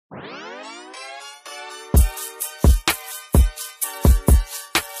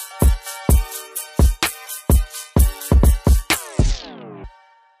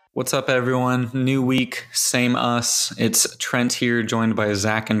What's up, everyone? New week, same us. It's Trent here, joined by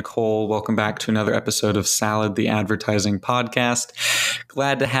Zach and Cole. Welcome back to another episode of Salad, the advertising podcast.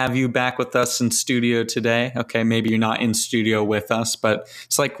 Glad to have you back with us in studio today. Okay, maybe you're not in studio with us, but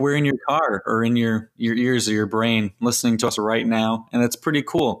it's like we're in your car or in your ears or your brain listening to us right now, and it's pretty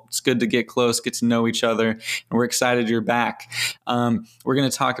cool. It's good to get close, get to know each other, and we're excited you're back. We're going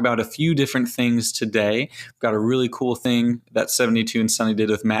to talk about a few different things today. We've got a really cool thing that 72 and Sunny did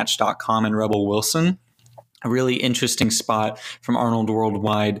with Match.com and Rebel Wilson. A really interesting spot from Arnold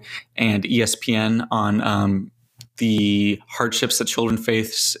Worldwide and ESPN on the hardships that children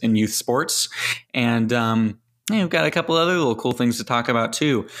face in youth sports. And we've got a couple other little cool things to talk about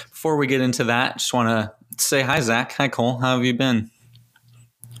too. Before we get into that, just want to say hi, Zach. Hi, Cole. How have you been?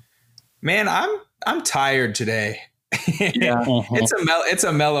 Man, I'm tired today. Yeah. It's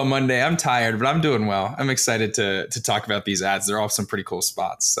a mellow Monday. I'm tired, but I'm doing well. I'm excited to talk about these ads. They're all some pretty cool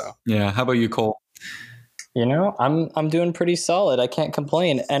spots. So yeah. How about you, Cole? You know, I'm doing pretty solid. I can't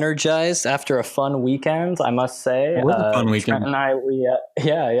complain. Energized after a fun weekend, I must say. It was a fun weekend. Trent and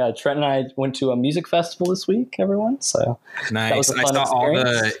I, Trent and I went to a music festival this week, everyone. So nice. That was a fun I saw experience.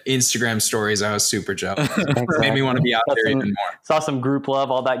 all the Instagram stories. I was super jealous. Made me want to be out there even more. Saw some group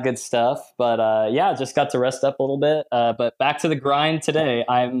love, all that good stuff. But just got to rest up a little bit. But back to the grind today.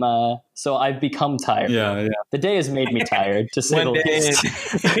 So I've become tired. Yeah. The day has made me tired, to say the least.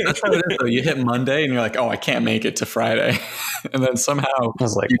 That's how it is, though. You hit Monday and you're like, oh, I can't make it to Friday. And then somehow I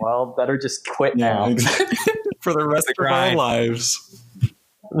was like, well, better just quit now. For the rest of our lives.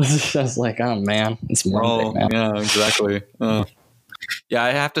 I was like, oh, man, it's Monday, man. Yeah, exactly. Yeah,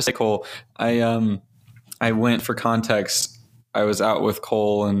 I have to say, Cole, I went, for context, I was out with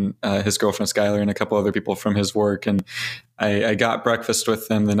Cole and his girlfriend Skylar and a couple other people from his work, and I got breakfast with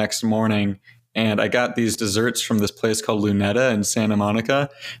them the next morning, and I got these desserts from this place called Lunetta in Santa Monica,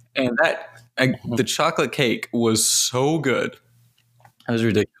 and the chocolate cake was so good. It was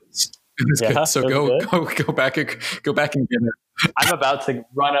ridiculous. It was good. So go back and get it. I'm about to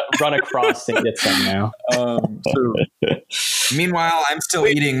run across and get some now. Meanwhile, I'm still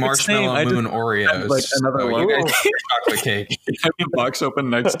eating Marshmallow Moon Oreos. Like another one. Chocolate cake. I have a box open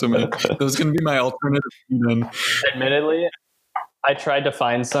next to me. That was going to be my alternative. Admittedly, I tried to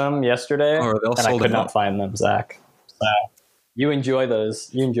find some yesterday, and I could not find them, Zach. So you enjoy those.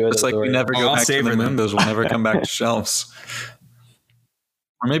 It's like Oreos. we never go back to the moon. Those will never come back to shelves.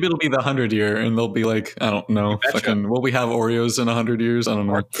 Or maybe it'll be the 100 year and they'll be like, I don't know, will we have Oreos in 100 years? I don't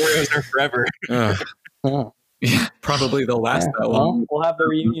know. Oreos are forever. Yeah, probably they'll last that long. We'll have the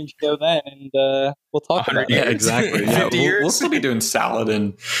reunion show then and we'll talk about it. Yeah, exactly. Yeah, we'll still be doing salad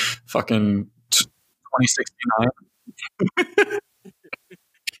in fucking 2069.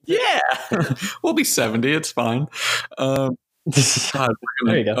 Yeah. We'll be 70. It's fine. God,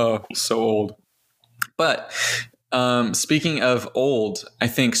 there you go. Oh, so old. But speaking of old, I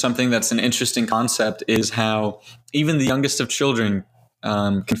think something that's an interesting concept is how even the youngest of children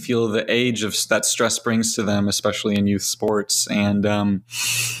can feel the age of that stress brings to them, especially in youth sports. And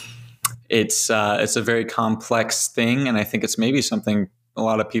it's a very complex thing. And I think it's maybe something a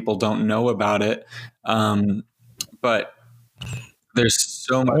lot of people don't know about it. But there's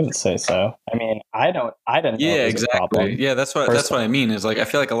so much. I wouldn't say so. I mean, I didn't know. Yeah, exactly. Yeah, that's what I mean. Is like I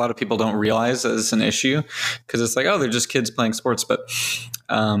feel like a lot of people don't realize that it's an issue because it's like, oh, they're just kids playing sports. But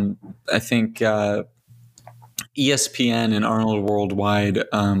I think ESPN and Arnold Worldwide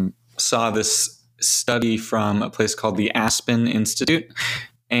saw this study from a place called the Aspen Institute,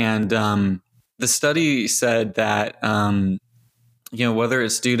 and the study said that whether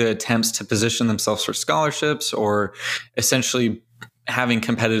it's due to attempts to position themselves for scholarships or essentially having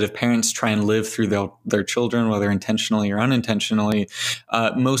competitive parents try and live through their children, whether intentionally or unintentionally,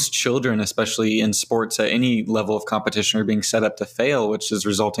 most children, especially in sports at any level of competition, are being set up to fail, which is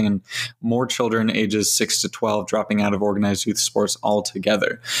resulting in more children ages 6 to 12 dropping out of organized youth sports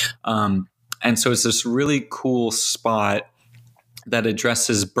altogether. And so it's this really cool spot that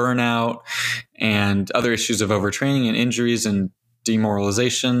addresses burnout and other issues of overtraining and injuries and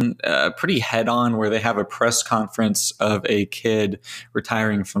demoralization pretty head on, where they have a press conference of a kid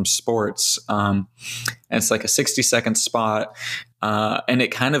retiring from sports. And it's like a 60-second spot. And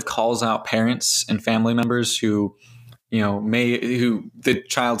it kind of calls out parents and family members who who the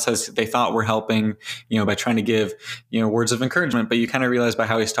child says they thought were helping, by trying to give, words of encouragement. But you kind of realize by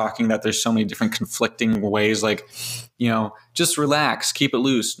how he's talking that there's so many different conflicting ways, like, just relax, keep it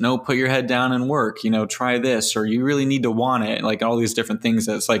loose. No, put your head down and work, try this, or you really need to want it. Like all these different things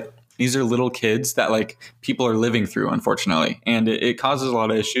that's like, these are little kids that like people are living through, unfortunately. And it causes a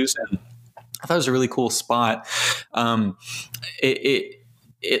lot of issues. And I thought it was a really cool spot.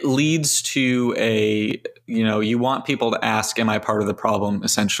 it leads to you want people to ask, am I part of the problem,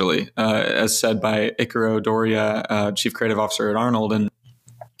 essentially, as said by Icaro Doria, Chief Creative Officer at Arnold. And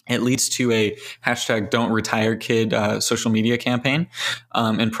it leads to a hashtag Don't Retire Kid social media campaign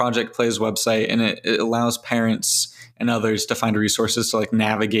and Project Play's website. And it allows parents and others to find resources to like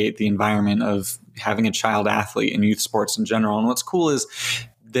navigate the environment of having a child athlete in youth sports in general. And what's cool is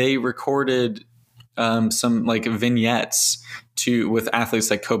they recorded some like vignettes with athletes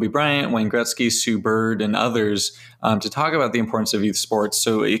like Kobe Bryant, Wayne Gretzky, Sue Bird, and others to talk about the importance of youth sports.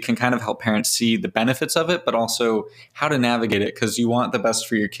 So it can kind of help parents see the benefits of it, but also how to navigate it, because you want the best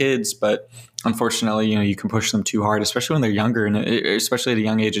for your kids, but unfortunately, you can push them too hard, especially when they're younger, and especially at a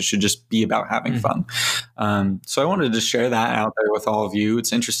young age, it should just be about having fun. So I wanted to share that out there with all of you.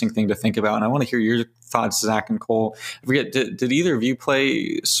 It's an interesting thing to think about, and I want to hear your thoughts, Zach and Cole. I forget, did either of you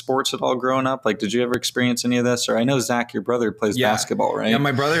play sports at all growing up? Like, did you ever experience any of this? Or I know, Zach, your brother plays basketball, right? Yeah,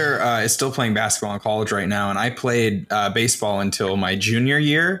 my brother is still playing basketball in college right now, and I played baseball until my junior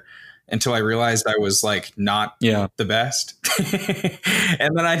year, until I realized I was like not the best.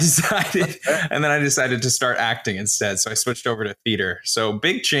 and then I decided to start acting instead. So I switched over to theater. So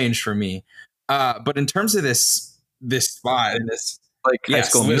big change for me. But in terms of this spot and this, like, High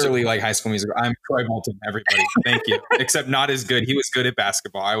School Musical. Literally like High School Musical. I'm Troy Bolton, everybody. Thank you. Except not as good. He was good at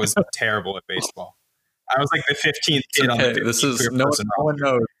basketball. I was terrible at baseball. I was like the 15th kid on the 15th. This is no one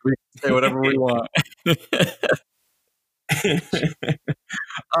knows. We can say whatever we want. Okay,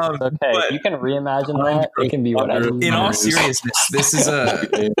 you can reimagine that. It can be whatever. In all seriousness, this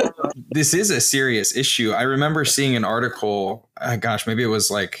is a serious issue. I remember seeing an article. Maybe it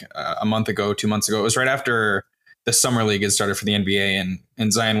was like a month ago, 2 months ago. It was right after the summer league had started for the NBA,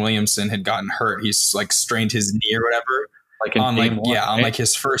 and Zion Williamson had gotten hurt. He's like strained his knee or whatever. On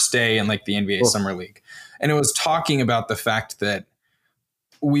his first day in like the NBA summer league, and it was talking about the fact that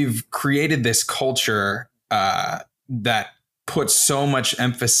we've created this culture that puts so much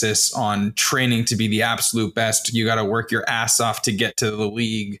emphasis on training to be the absolute best. You got to work your ass off to get to the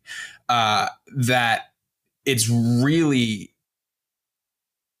league. That it's really.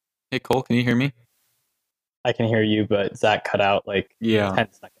 Hey, Cole, can you hear me? I can hear you, but Zach cut out like 10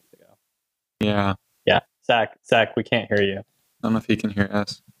 seconds ago. Yeah. Yeah. Zach, we can't hear you. I don't know if he can hear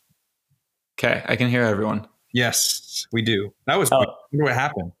us. Okay, I can hear everyone. Yes, we do. That was what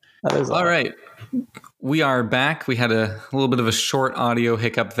happened. All right. We are back. We had a little bit of a short audio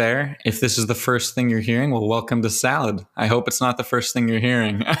hiccup there. If this is the first thing you're hearing, well, welcome to Salad. I hope it's not the first thing you're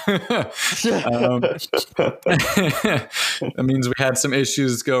hearing. That means we had some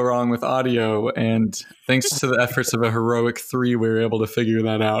issues go wrong with audio, and thanks to the efforts of a heroic 3, we were able to figure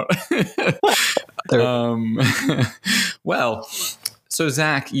that out. Well, so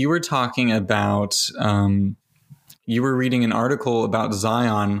Zach, you were talking about, you were reading an article about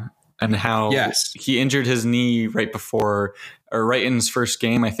Zion and how he injured his knee right before, or right in his first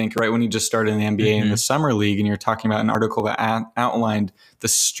game, I think, right when he just started in the NBA in the summer league. And you're talking about an article that outlined the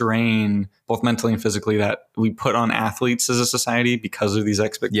strain, both mentally and physically, that we put on athletes as a society because of these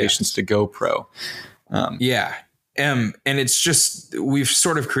expectations to go pro. And it's just, we've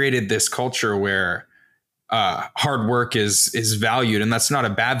sort of created this culture where hard work is valued, and that's not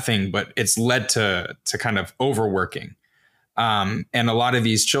a bad thing, but it's led to kind of overworking. And a lot of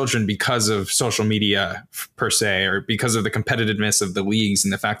these children, because of social media per se, or because of the competitiveness of the leagues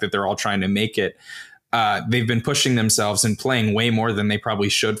and the fact that they're all trying to make it, they've been pushing themselves and playing way more than they probably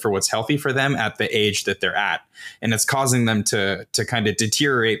should for what's healthy for them at the age that they're at. And it's causing them to kind of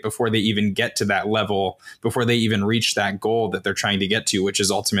deteriorate before they even get to that level, before they even reach that goal that they're trying to get to, which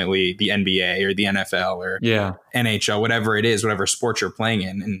is ultimately the NBA or the NFL or NHL, whatever it is, whatever sport you're playing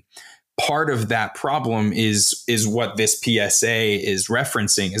in. And part of that problem is what this PSA is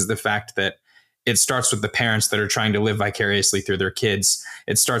referencing, is the fact that it starts with the parents that are trying to live vicariously through their kids.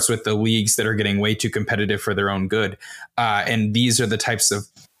 It starts with the leagues that are getting way too competitive for their own good. And these are the types of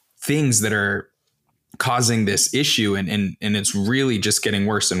things that are causing this issue. And it's really just getting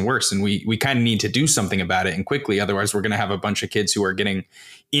worse and worse. And we kind of need to do something about it, and quickly. Otherwise, we're going to have a bunch of kids who are getting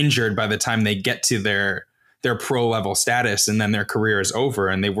injured by the time they get to their pro level status, and then their career is over,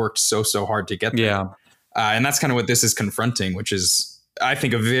 and they worked so hard to get there. And that's kind of what this is confronting, which is, I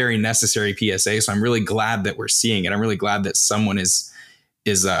think, a very necessary PSA. So I'm really glad that we're seeing it. I'm really glad that someone is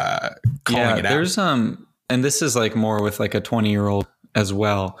calling it out. There's and this is like more with like a 20-year-old as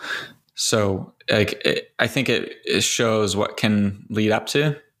well. So like I think it shows what can lead up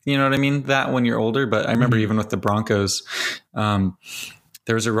to, you know what I mean, that when you're older. But I remember even with the Broncos, there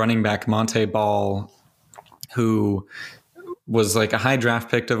was a running back, Monte Ball, who was like a high draft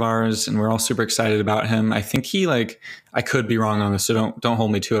pick of ours, and we're all super excited about him. I think he I could be wrong on this, so don't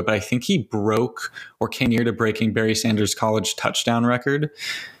hold me to it, but I think he broke or came near to breaking Barry Sanders' college touchdown record.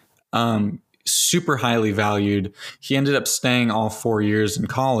 Super highly valued. He ended up staying all 4 years in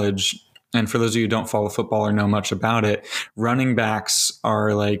college. And for those of you who don't follow football or know much about it, running backs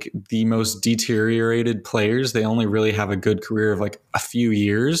are like the most deteriorated players. They only really have a good career of like a few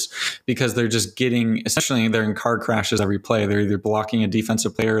years because they're just essentially they're in car crashes every play. They're either blocking a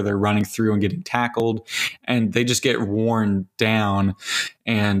defensive player or they're running through and getting tackled, and they just get worn down.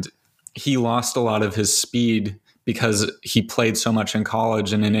 And he lost a lot of his speed because he played so much in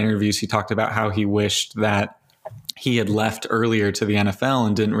college. And in interviews, he talked about how he wished that he had left earlier to the NFL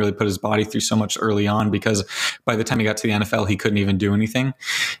and didn't really put his body through so much early on, because by the time he got to the NFL, he couldn't even do anything,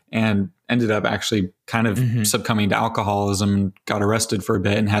 and ended up actually kind of succumbing to alcoholism and got arrested for a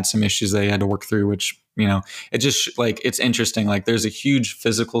bit and had some issues that he had to work through, which, it just it's interesting. Like there's a huge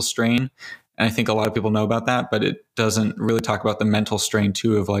physical strain. And I think a lot of people know about that, but it doesn't really talk about the mental strain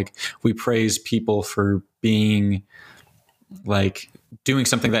too, of like, we praise people for being like doing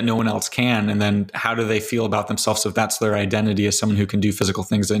something that no one else can. And then how do they feel about themselves if that's their identity, as someone who can do physical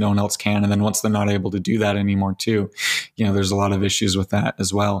things that no one else can? And then once they're not able to do that anymore too, there's a lot of issues with that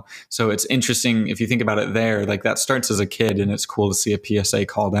as well. So it's interesting if you think about it there, like that starts as a kid, and it's cool to see a PSA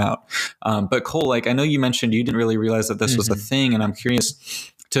called out. But Cole, like I know you mentioned you didn't really realize that this was a thing, and I'm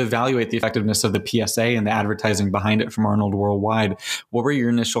curious to evaluate the effectiveness of the PSA and the advertising behind it from Arnold Worldwide. What were your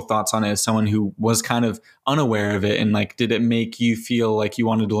initial thoughts on it as someone who was kind of unaware of it? And like, did it make you feel like you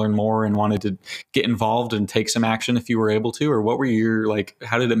wanted to learn more and wanted to get involved and take some action if you were able to? Or what were your,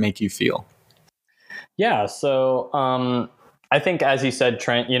 how did it make you feel? Yeah. So I think, as you said,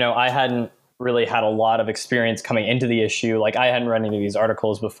 Trent, I hadn't really had a lot of experience coming into the issue. Like I hadn't read any of these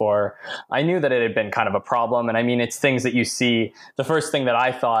articles before. I knew that it had been kind of a problem. And I mean, it's things that you see. The first thing that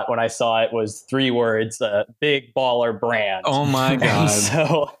I thought when I saw it was 3 words, big baller brand. Oh my God. And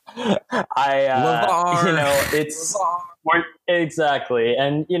so it's exactly.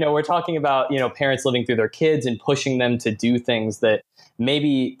 And, we're talking about, parents living through their kids and pushing them to do things that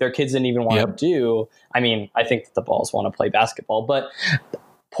maybe their kids didn't even want to do. I mean, I think that the balls want to play basketball, but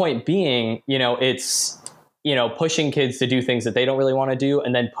point being, it's, pushing kids to do things that they don't really want to do,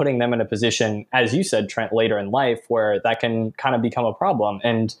 and then putting them in a position, as you said, Trent, later in life where that can kind of become a problem.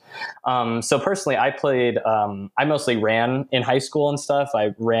 And so personally, I mostly ran in high school and stuff.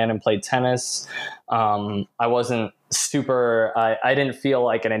 I ran and played tennis. I wasn't I didn't feel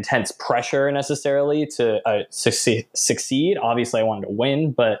like an intense pressure necessarily to succeed. Obviously I wanted to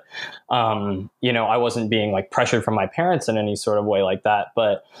win, but, I wasn't being like pressured from my parents in any sort of way like that.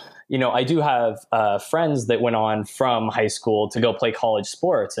 But, I do have friends that went on from high school to go play college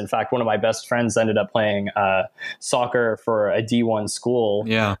sports. In fact, one of my best friends ended up playing soccer for a D1 school.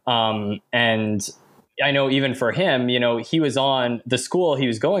 Yeah. And I know even for him, he was on the school he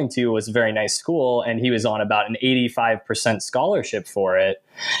was going to was a very nice school, and he was on about an 85% scholarship for it.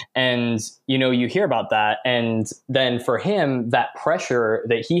 And, you hear about that. And then for him, that pressure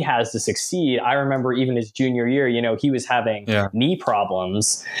that he has to succeed, I remember even his junior year, he was having knee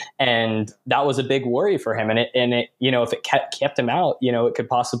problems, and that was a big worry for him. And it, if it kept him out, it could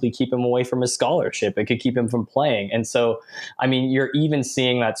possibly keep him away from his scholarship. It could keep him from playing. And so, I mean, you're even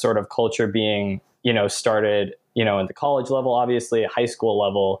seeing that sort of culture being started, at the college level, obviously at high school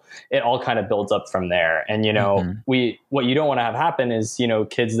level, it all kind of builds up from there. And, what you don't want to have happen is,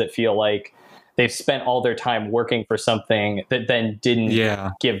 kids that feel like they've spent all their time working for something that then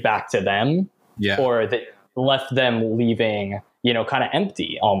didn't give back to them, or that left them leaving, kind of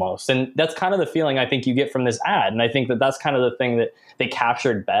empty almost. And that's kind of the feeling I think you get from this ad. And I think that that's kind of the thing that they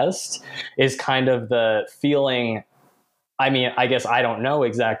captured best, is kind of the feeling. I mean, I guess I don't know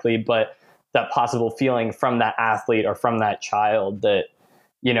exactly, but that possible feeling from that athlete or from that child that,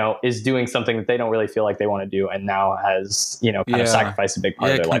 is doing something that they don't really feel like they want to do, and now has, kind of sacrificed a big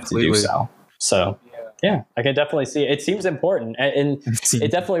part of their life to do so. So, I can definitely see it. It seems important. And it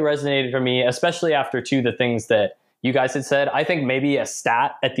definitely resonated for me, especially after the things that you guys had said. I think maybe a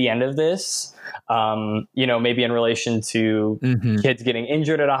stat at the end of this, maybe in relation to kids getting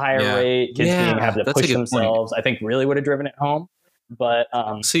injured at a higher rate, kids having to push themselves, I think really would have driven it home. But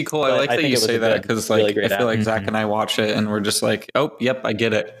see, Cole, I like that you say that, because like really I feel like Zach and I watch it and we're just like, oh, yep, I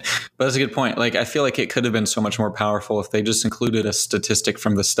get it. But that's a good point. Like, I feel like it could have been so much more powerful if they just included a statistic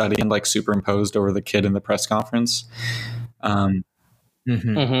from the study and like superimposed over the kid in the press conference.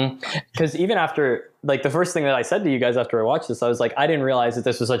 Because even after, like, the first thing that I said to you guys after I watched this, I was like, I didn't realize that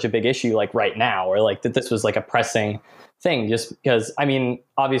this was such a big issue, like right now, or like that this was like a pressing thing, just because, I mean,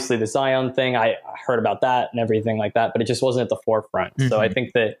 obviously the Zion thing, I heard about that and everything like that, but it just wasn't at the forefront. So I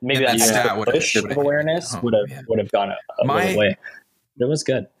think that maybe that extra push of awareness would have gone a little way. But it was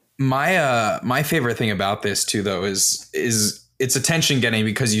good. My favorite thing about this too, though, is it's attention getting,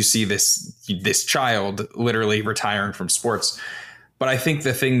 because you see this child literally retiring from sports. But I think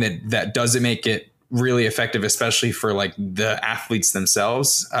the thing that doesn't make it really effective, especially for like the athletes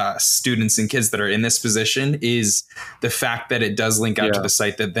themselves, students and kids that are in this position, is the fact that it does link out to the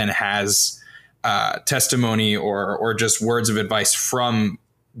site that then has testimony or just words of advice from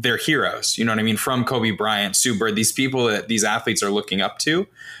their heroes. You know what I mean? From Kobe Bryant, Sue Bird, these people that these athletes are looking up to.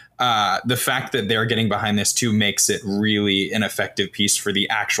 The fact that they're getting behind this too makes it really an effective piece for the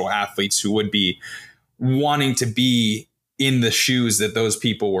actual athletes who would be wanting to be in the shoes that those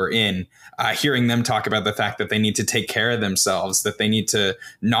people were in, hearing them talk about the fact that they need to take care of themselves, that they need to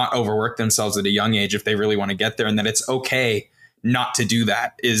not overwork themselves at a young age if they really want to get there, and that it's okay not to do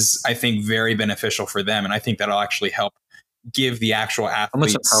that, is, I think, very beneficial for them. And I think that'll actually help give the actual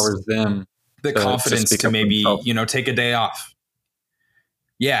athletes empowers them the confidence to maybe, take a day off.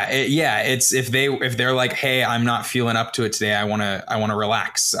 It's if they're like, hey, I'm not feeling up to it today. I want to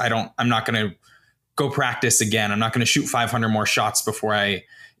relax. I'm not going to go practice again. I'm not going to shoot 500 more shots before I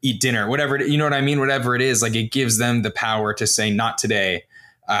eat dinner, whatever, you know what I mean? Whatever it is, like, it gives them the power to say not today,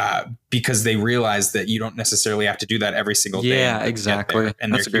 because they realize that you don't necessarily have to do that every single day. Yeah, exactly.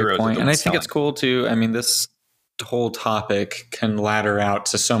 And that's a great point. And I think it's cool too. I mean, this whole topic can ladder out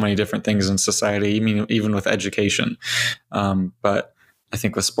to so many different things in society, even with education. But I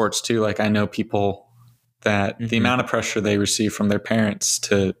think with sports too, like, I know people that the amount of pressure they receive from their parents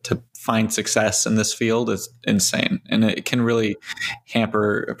to find success in this field is insane. And it can really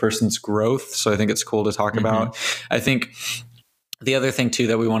hamper a person's growth. So I think it's cool to talk about. I think the other thing too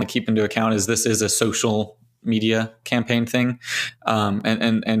that we want to keep into account is this is a social media campaign thing.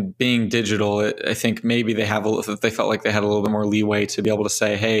 And being digital, I think maybe they felt like they had a little bit more leeway to be able to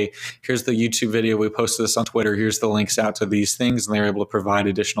say, hey, here's the YouTube video. We posted this on Twitter. Here's the links out to these things. And they're able to provide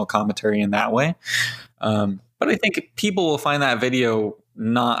additional commentary in that way. But I think people will find that video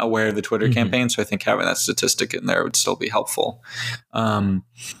not aware of the Twitter campaign. So I think having that statistic in there would still be helpful.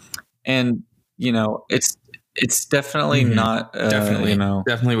 It's definitely not,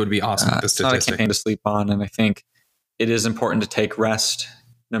 definitely would be awesome. The it's not a campaign to sleep on. And I think it is important to take rest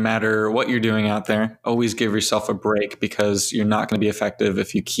no matter what you're doing out there. Always give yourself a break, because you're not going to be effective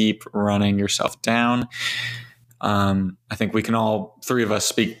if you keep running yourself down. I think we can all, three of us,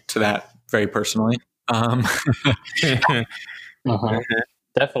 speak to that very personally.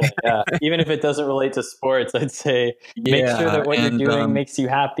 Definitely, yeah. Even if it doesn't relate to sports, I'd say make sure that what you're doing makes you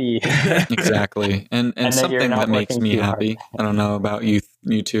happy. Exactly, and something that makes me happy. I don't know about you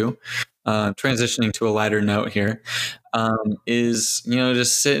two. Transitioning to a lighter note here, is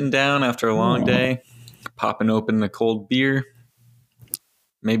just sitting down after a long day, popping open a cold beer.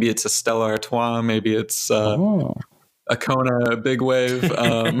 Maybe it's a Stella Artois, maybe it's a Kona Big Wave,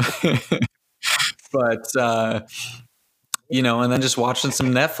 but. And then just watching some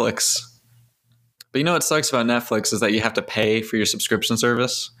Netflix. But what sucks about Netflix is that you have to pay for your subscription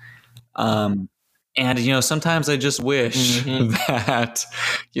service. And sometimes I just wish that,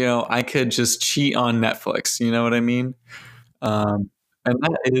 I could just cheat on Netflix. You know what I mean? And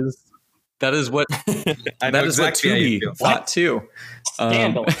that is what Tubi thought too.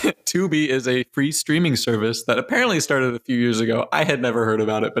 Scandal. Tubi is a free streaming service that apparently started a few years ago. I had never heard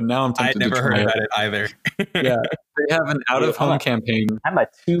about it, but now I'm tempted to try it. I'd never heard about it either. Yeah, they have an out-of-home campaign. I'm a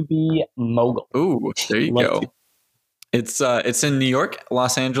Tubi mogul. Ooh, there you go. It's in New York,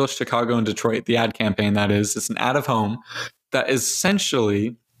 Los Angeles, Chicago, and Detroit. The ad campaign, that is. It's an out-of-home that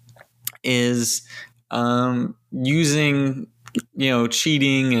essentially is using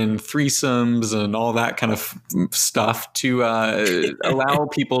cheating and threesomes and all that kind of stuff to allow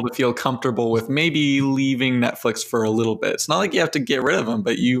people to feel comfortable with maybe leaving Netflix for a little bit. It's not like you have to get rid of them,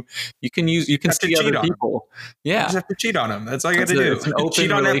 but you can see other people. Yeah, you just have to cheat on them. That's all you got to do. It's an open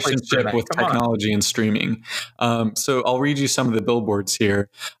relationship with technology and streaming. So I'll read you some of the billboards here.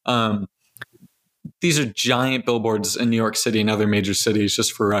 These are giant billboards in New York City and other major cities,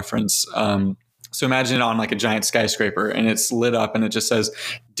 just for reference. So imagine it on like a giant skyscraper, and it's lit up and it just says,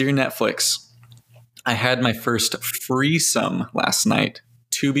 "Dear Netflix, I had my first threesome last night.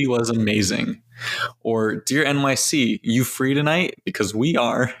 Tubi was amazing." Or, "Dear NYC, you free tonight? Because we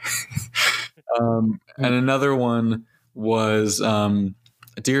are." And another one was,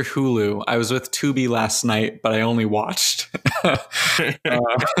 "Dear Hulu, I was with Tubi last night, but I only watched."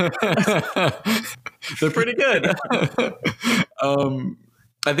 They're pretty good.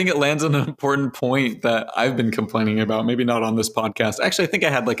 I think it lands on an important point that I've been complaining about, maybe not on this podcast. Actually, I think I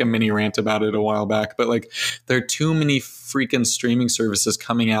had like a mini rant about it a while back, but like there are too many freaking streaming services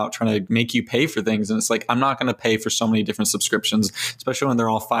coming out trying to make you pay for things. And it's like, I'm not going to pay for so many different subscriptions, especially when they're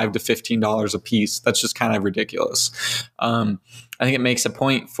all $5 to $15 a piece. That's just kind of ridiculous. I think it makes a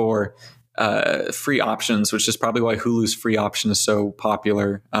point for free options, which is probably why Hulu's free option is so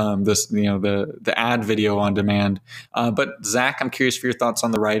popular. The ad video on demand. But Zach, I'm curious for your thoughts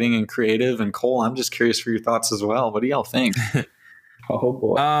on the writing and creative, and Cole, I'm just curious for your thoughts as well. What do y'all think? Oh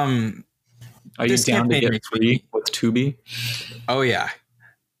boy. Are you down to get free with Tubi? Oh yeah,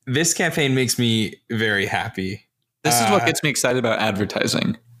 this campaign makes me very happy. This is what gets me excited about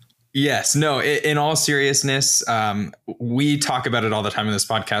advertising. Yes. No, in all seriousness, we talk about it all the time in this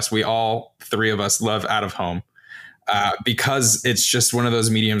podcast. We all three of us love out of home because it's just one of those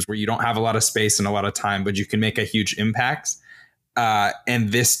mediums where you don't have a lot of space and a lot of time, but you can make a huge impact.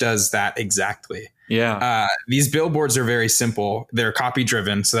 And this does that exactly. Yeah. These billboards are very simple. They're copy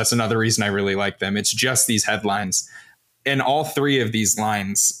driven. So that's another reason I really like them. It's just these headlines. And all three of these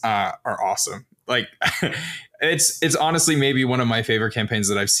lines are awesome. Like it's honestly maybe one of my favorite campaigns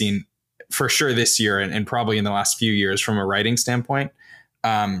that I've seen for sure this year and probably in the last few years from a writing standpoint.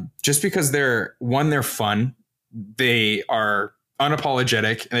 Just because they're fun. They are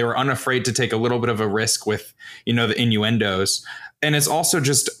unapologetic. They were unafraid to take a little bit of a risk with, the innuendos. And it's also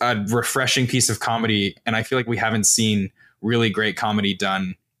just a refreshing piece of comedy. And I feel like we haven't seen really great comedy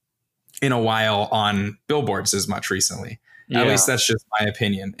done in a while on billboards as much recently. Yeah. At least that's just my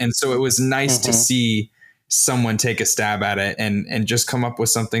opinion. And so it was nice to see someone take a stab at it and just come up with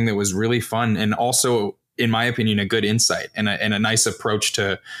something that was really fun. And also, in my opinion, a good insight and a nice approach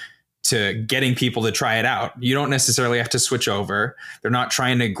to getting people to try it out. You don't necessarily have to switch over. They're not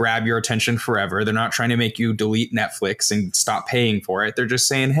trying to grab your attention forever. They're not trying to make you delete Netflix and stop paying for it. They're just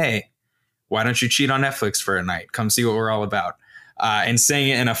saying, hey, why don't you cheat on Netflix for a night? Come see what we're all about. And saying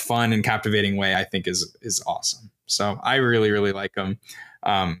it in a fun and captivating way, I think is awesome. So I really, really like them.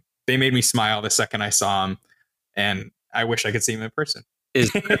 They made me smile the second I saw them, and I wish I could see them in person.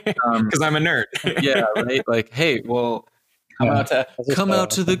 Because I'm a nerd. Yeah, right. Like, hey, well, come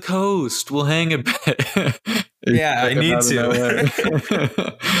out to the coast. We'll hang a bit. Yeah, I need to.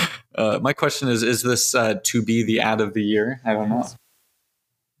 My question is this to be the ad of the year? I don't know.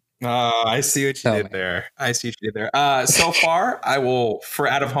 I see what you did there. So far, for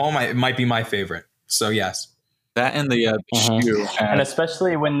out of home, it might be my favorite. So yes. That and the shoe. And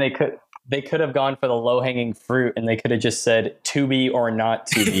especially when they could have gone for the low-hanging fruit and they could have just said to be or not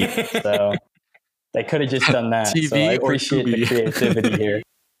to be. So they could have just done that. TV so I appreciate the creativity here.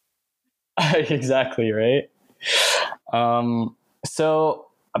 Exactly, right? So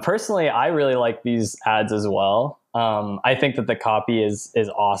personally, I really like these ads as well. I think that the copy is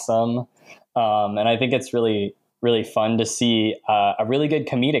awesome. And I think it's really, really fun to see a really good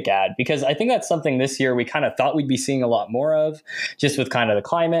comedic ad, because I think that's something this year we kind of thought we'd be seeing a lot more of, just with kind of the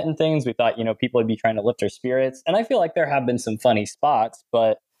climate and things. We thought, people would be trying to lift their spirits. And I feel like there have been some funny spots,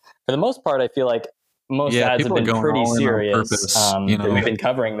 but for the most part, I feel like most ads have been pretty serious that we've been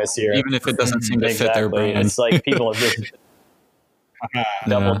covering this year. Even if it doesn't seem to fit their brand. It's like people have just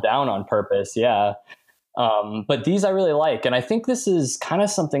doubled down on purpose. Yeah. But these I really like. And I think this is kind of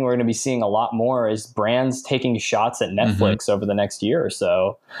something we're going to be seeing a lot more, is brands taking shots at Netflix over the next year or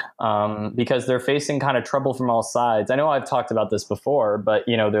so, because they're facing kind of trouble from all sides. I know I've talked about this before, but,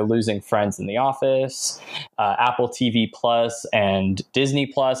 they're losing Friends in the Office. Apple TV Plus and Disney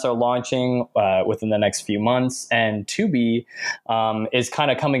Plus are launching within the next few months. And Tubi is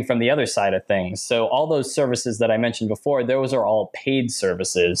kind of coming from the other side of things. So all those services that I mentioned before, those are all paid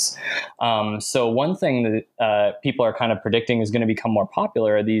services. So one thing that people are kind of predicting is going to become more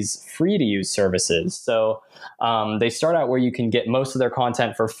popular are these free to use services. So they start out where you can get most of their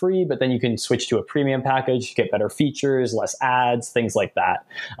content for free, but then you can switch to a premium package, get better features, less ads, things like that.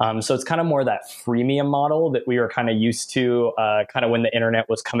 So it's kind of more that freemium model that we were kind of used to kind of when the internet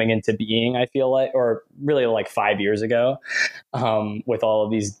was coming into being, I feel like, or really like 5 years ago, with all of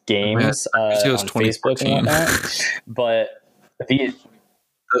these games on Facebook and whatnot. But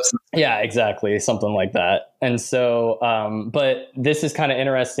yeah, exactly. Something like that. And so, but this is kind of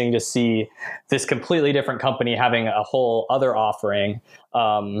interesting to see this completely different company having a whole other offering.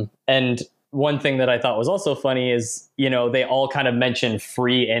 And one thing that I thought was also funny is, they all kind of mention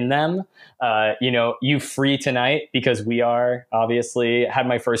free in them. You free tonight because we are obviously had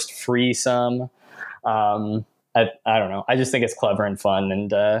my first free sum. I don't know. I just think it's clever and fun,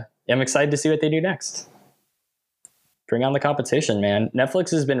 and I'm excited to see what they do next. bring on the competition, man.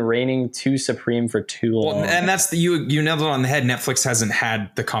 Netflix has been reigning too supreme for too long. Well, and that's you nailed it on the head. Netflix hasn't had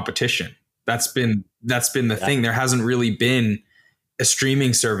the competition. That's been the thing. There hasn't really been a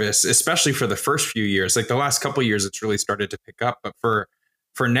streaming service, especially for the first few years. Like the last couple of years, it's really started to pick up. But for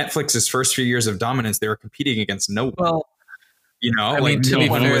Netflix's first few years of dominance, they were competing against no one. Well, I mean, no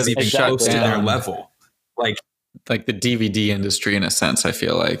one was even close to their level. Like the DVD industry, in a sense, I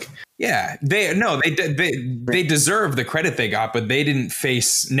feel like. Yeah, they deserve the credit they got, but they didn't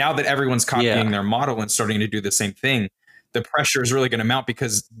face. Now that everyone's copying their model and starting to do the same thing, the pressure is really going to mount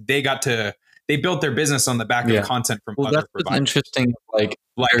because they built their business on the back of content from other providers. That's interesting. Like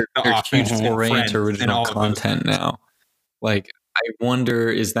they're huge foray into original content now. Like, I wonder,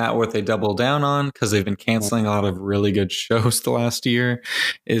 is that what they double down on? Because they've been canceling a lot of really good shows the last year.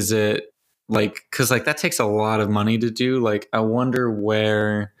 Is it like, because like that takes a lot of money to do? Like, I wonder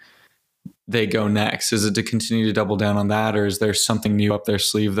where they go next. Is it to continue to double down on that, or is there something new up their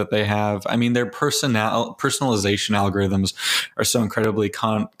sleeve that they have? I mean, their personalization algorithms are so incredibly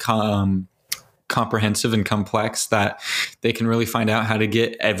comprehensive and complex that they can really find out how to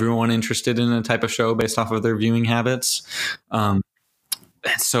get everyone interested in a type of show based off of their viewing habits.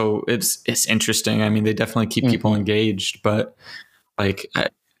 So it's interesting. I mean, they definitely keep people engaged, but like,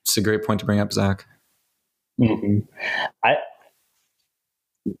 it's a great point to bring up, Zach.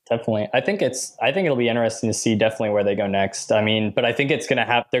 Definitely. I think it'll be interesting to see definitely where they go next. I mean, but I think they're going to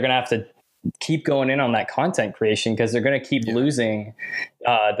have to keep going in on that content creation because they're going to keep losing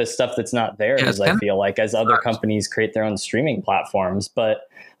the stuff that's not theirs. I feel like as other companies create their own streaming platforms. But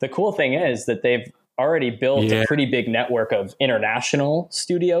the cool thing is that they've already built a pretty big network of international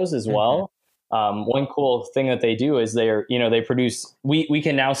studios as well. One cool thing that they do is they produce, we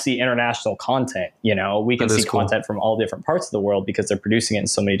can now see international content, we can see content from all different parts of the world because they're producing it in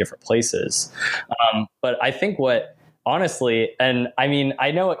so many different places. But I think honestly, and I mean,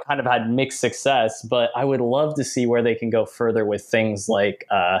 I know it kind of had mixed success, but I would love to see where they can go further with things like,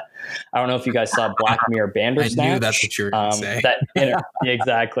 I don't know if you guys saw Black Mirror Bandersnatch. I knew that's what you were going to say.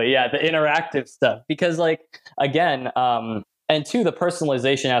 Exactly. Yeah. The interactive stuff, because like, again, and two, the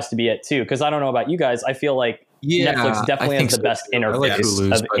personalization has to be it too. Cause I don't know about you guys. I feel like Netflix definitely has the best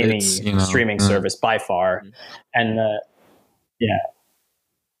interface of any streaming service by far. And,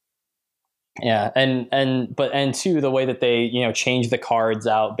 and two, the way that they, change the cards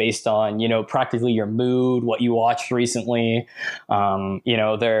out based on, practically your mood, what you watched recently.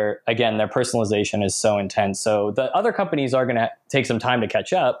 Their personalization is so intense. So the other companies are going to take some time to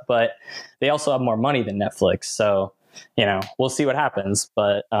catch up, but they also have more money than Netflix. So, we'll see what happens,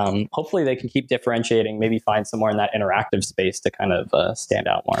 but hopefully they can keep differentiating, maybe find somewhere in that interactive space to kind of stand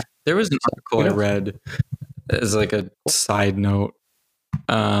out more. There was an article I read as like a side note.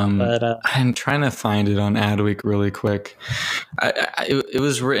 I'm trying to find it on Adweek really quick. It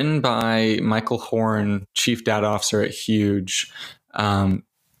was written by Michael Horn, Chief Data Officer at Huge. And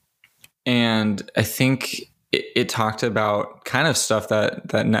I think it talked about kind of stuff that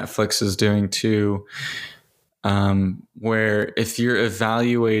Netflix is doing too. Where if you're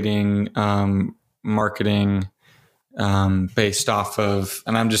evaluating marketing based off of,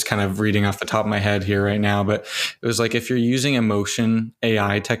 and I'm just kind of reading off the top of my head here right now, but it was like if you're using emotion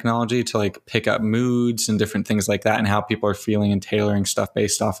AI technology to like pick up moods and different things like that and how people are feeling and tailoring stuff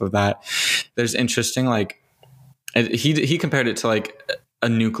based off of that, there's interesting, like he compared it to like a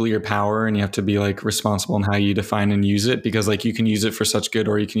nuclear power, and you have to be like responsible in how you define and use it, because like you can use it for such good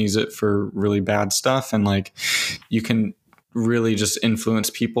or you can use it for really bad stuff, and like you can really just influence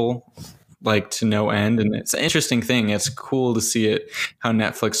people like to no end. And it's an interesting thing. It's cool to see it, how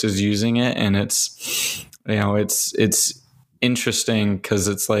Netflix is using it, and it's interesting because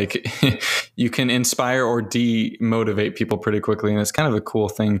it's like you can inspire or demotivate people pretty quickly, and it's kind of a cool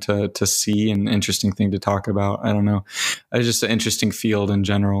thing to see and interesting thing to talk about. I don't know, it's just an interesting field in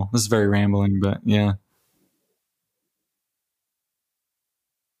general. This is very rambling, but yeah.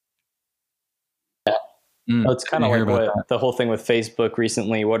 It's kind of like the whole thing with Facebook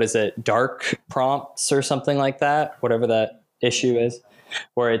recently. What is it? Dark prompts or something like that, whatever that issue is,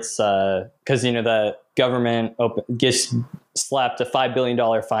 where it's because the government gets slapped a $5 billion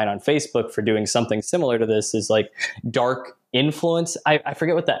fine on Facebook for doing something similar to this, is like dark influence. I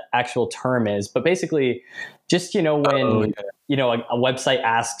forget what the actual term is, but basically just, when, a website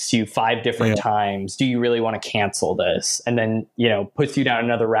asks you 5 different times, do you really want to cancel this? And then, puts you down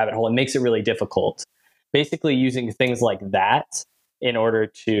another rabbit hole and makes it really difficult. Basically using things like that in order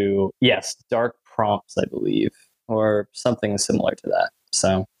to, dark prompts, I believe, or something similar to that.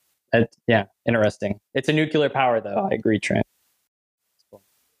 So, interesting. It's a nuclear power, though. I agree, Trent.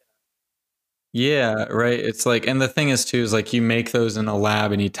 Yeah, right. It's like, and the thing is too, is like you make those in a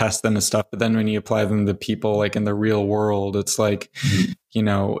lab and you test them and stuff, but then when you apply them to people like in the real world, it's like,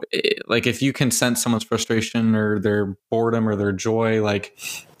 like if you can sense someone's frustration or their boredom or their joy, like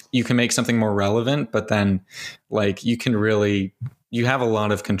you can make something more relevant, but then like you have a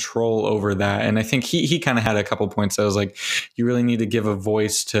lot of control over that. And I think he kind of had a couple points that was like, you really need to give a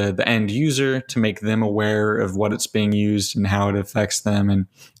voice to the end user to make them aware of what it's being used and how it affects them. And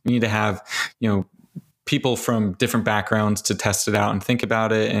you need to have, people from different backgrounds to test it out and think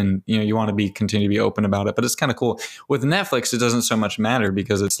about it. And, you want to continue to be open about it, but it's kind of cool. With Netflix, it doesn't so much matter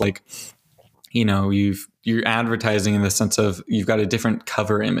because it's like, you're advertising in the sense of you've got a different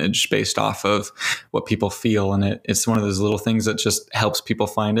cover image based off of what people feel. And it's one of those little things that just helps people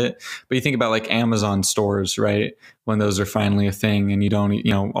find it. But you think about like Amazon stores, right? When those are finally a thing and you don't,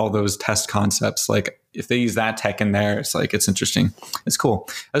 all those test concepts, like if they use that tech in there, it's like, it's interesting. It's cool.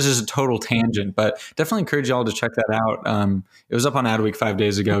 That's just a total tangent, but definitely encourage y'all to check that out. It was up on Adweek 5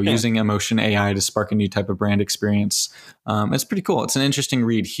 days ago, using Emotion AI to spark a new type of brand experience. It's pretty cool. It's an interesting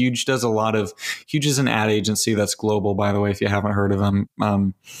read. Huge is an ad agency that's global, by the way, if you haven't heard of them.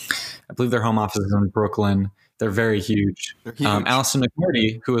 I believe their home office is in Brooklyn. They're very huge. Allison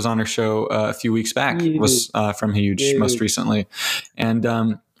McMurdy, who was on our show a few weeks back, was from Huge most recently.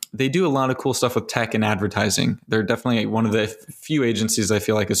 And they do a lot of cool stuff with tech and advertising. They're definitely one of the few agencies I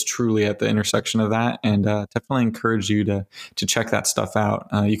feel like is truly at the intersection of that, and definitely encourage you to check that stuff out.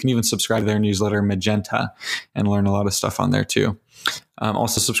 You can even subscribe to their newsletter, Magenta, and learn a lot of stuff on there too.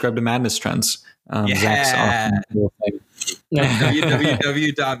 Also subscribe to Madness Trends. Zach's awesome little thing.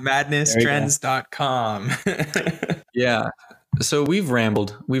 www.madnesstrends.com. Yeah. So we've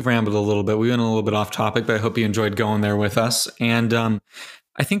rambled a little bit. We went a little bit off topic, but I hope you enjoyed going there with us. And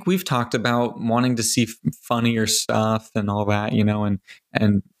I think we've talked about wanting to see funnier stuff and all that, and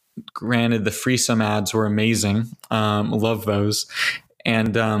granted the Freesome ads were amazing. Love those.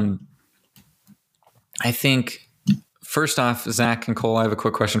 And I think first off, Zach and Cole, I have a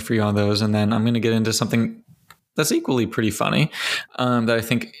quick question for you on those. And then I'm going to get into something that's equally pretty funny that I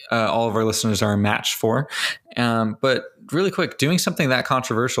think all of our listeners are a match for. But really quick, doing something that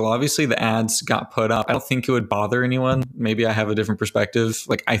controversial, obviously the ads got put up. I don't think it would bother anyone. Maybe I have a different perspective.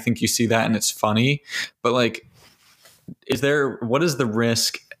 Like, I think you see that and it's funny, but like, what is the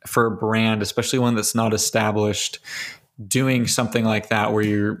risk for a brand, especially one that's not established, doing something like that where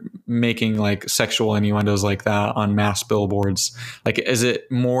you're making like sexual innuendos like that on mass billboards? Like, is it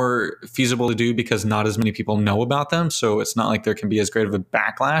more feasible to do because not as many people know about them, so it's not like there can be as great of a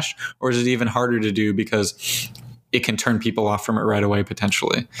backlash? Or is it even harder to do because it can turn people off from it right away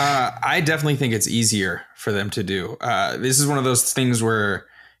potentially? I definitely think it's easier for them to do. This is one of those things where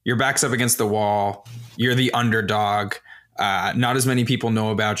your back's up against the wall, you're the underdog, not as many people know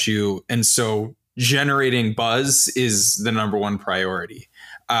about you, and so generating buzz is the number one priority.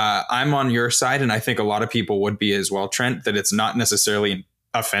 I'm on your side, and I think a lot of people would be as well, Trent, that it's not necessarily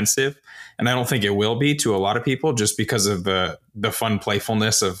offensive. And I don't think it will be to a lot of people, just because of the fun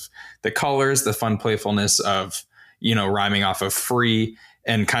playfulness of the colors, the fun playfulness of, rhyming off of free,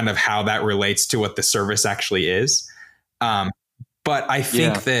 and kind of how that relates to what the service actually is. But I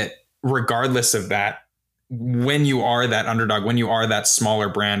think that regardless of that, when you are that underdog, when you are that smaller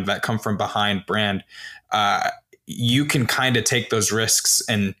brand, that come from behind brand, you can kind of take those risks,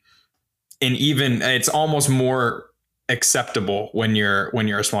 and even it's almost more acceptable when you're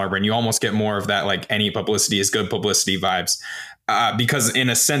a smaller brand. You almost get more of that, like, any publicity is good publicity vibes, because in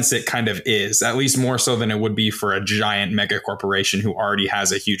a sense it kind of is, at least more so than it would be for a giant mega corporation who already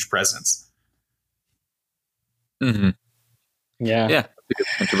has a huge presence. Mm-hmm. Yeah. That's a good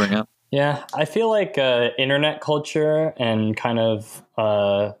point to bring up. Yeah, I feel like internet culture and kind of,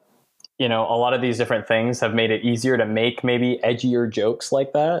 a lot of these different things have made it easier to make maybe edgier jokes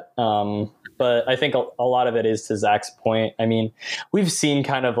like that. But I think a lot of it is to Zach's point. I mean, we've seen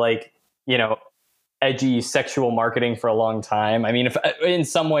kind of like, edgy sexual marketing for a long time. I mean, in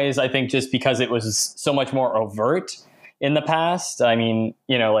some ways, I think just because it was so much more overt in the past. I mean,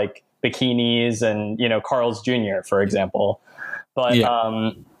 like bikinis and, Carl's Jr., for example. But,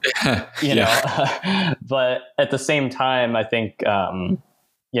 but at the same time, I think,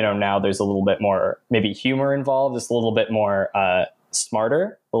 now there's a little bit more maybe humor involved, just a little bit more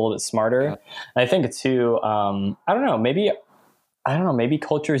smarter. And I think too, maybe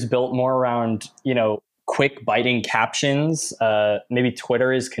culture is built more around, quick biting captions. Maybe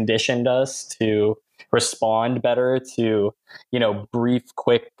Twitter has conditioned us to respond better to, brief,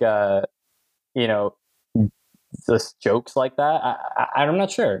 quick, just jokes like that. I'm not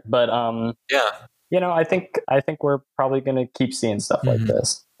sure, but I think we're probably going to keep seeing stuff like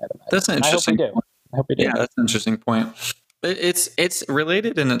this, I'd That's an interesting. I hope we do. Yeah, that's an interesting point. It's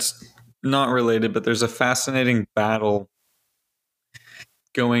related and it's not related, but there's a fascinating battle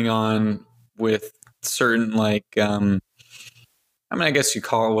going on with certain I guess you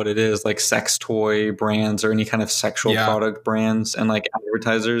call it what it is, like sex toy brands or any kind of sexual product brands and like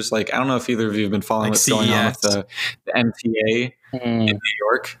advertisers. Like, I don't know if either of you have been following what's going on with the MTA in New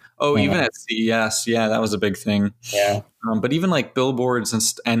York. Oh, even at CES. Yeah, that was a big thing. Yeah. But even like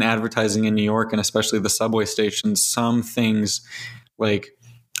billboards and advertising in New York, and especially the subway stations, some things like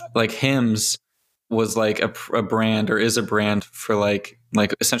Hims was like a brand or is a brand for like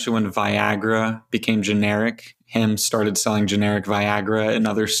essentially when Viagra became generic, Hims started selling generic Viagra and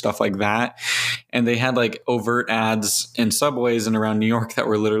other stuff like that. And they had like overt ads in subways and around New York that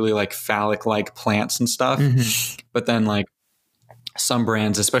were literally like phallic like plants and stuff. Mm-hmm. But then like some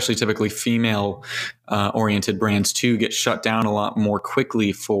brands, especially typically female oriented brands too, get shut down a lot more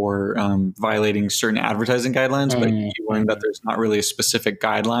quickly for violating certain advertising guidelines. But you learn that there's not really a specific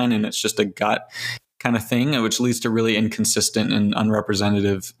guideline and it's just a gut kind of thing, which leads to really inconsistent and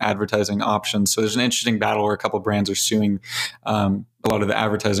unrepresentative advertising options. So there's an interesting battle where a couple of brands are suing a lot of the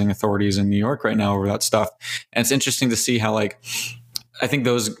advertising authorities in New York right now over that stuff. And it's interesting to see how like, I think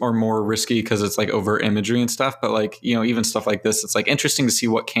those are more risky because it's like overt imagery and stuff. But like, you know, even stuff like this, it's like interesting to see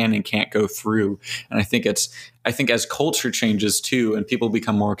what can and can't go through. And I think as culture changes too, and people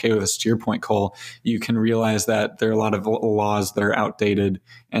become more okay with this, to your point, Cole, you can realize that there are a lot of laws that are outdated.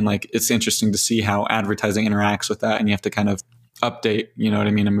 And like, it's interesting to see how advertising interacts with that. And you have to kind of update, you know what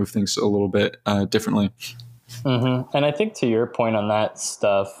I mean, and move things a little bit differently. Mm-hmm. And I think to your point on that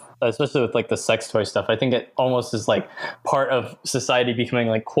stuff, especially with like the sex toy stuff, I think it almost is like part of society becoming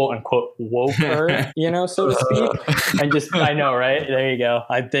like quote unquote woker, you know, so to speak. And just, I know, right? There you go.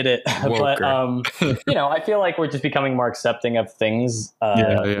 I did it. Woker. But, you know, I feel like we're just becoming more accepting of things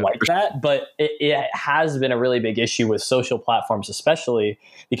like that. But it has been a really big issue with social platforms, especially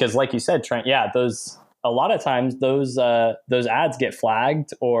because like you said, Trent, a lot of times those ads get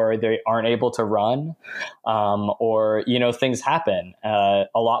flagged or they aren't able to run, or, you know, things happen a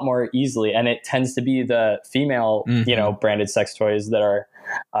lot more easily. And it tends to be the female, you know, branded sex toys that are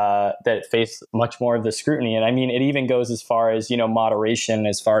that face much more of the scrutiny. And I mean, it even goes as far as, you know, moderation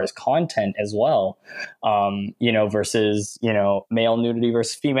as far as content as well, you know, versus, you know, male nudity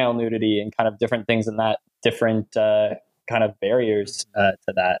versus female nudity and kind of different things in that different kind of barriers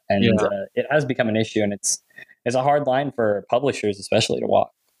to that. And it has become an issue, and it's a hard line for publishers, especially, to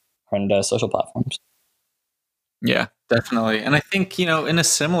walk on social platforms. Yeah, definitely. And I think, you know, in a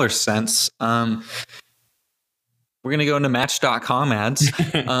similar sense, we're going to go into Match.com ads.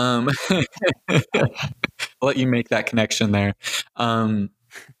 I'll let you make that connection there. 72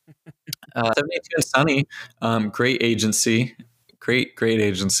 and Sunny, great agency. Great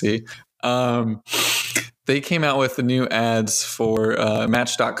agency. They came out with the new ads for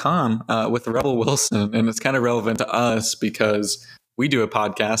Match.com with Rebel Wilson, and it's kind of relevant to us because we do a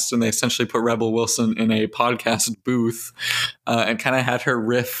podcast, and they essentially put Rebel Wilson in a podcast booth and kind of had her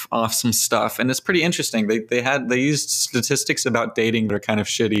riff off some stuff, and it's pretty interesting. They used statistics about dating that are kind of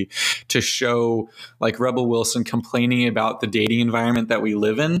shitty to show like Rebel Wilson complaining about the dating environment that we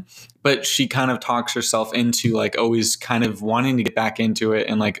live in. But she kind of talks herself into like always kind of wanting to get back into it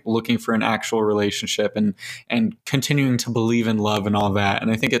and like looking for an actual relationship and continuing to believe in love and all that.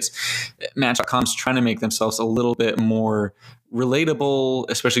 And I think it's Match.com's trying to make themselves a little bit more relatable,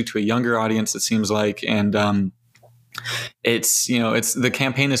 especially to a younger audience, it seems like. And it's, you know, it's the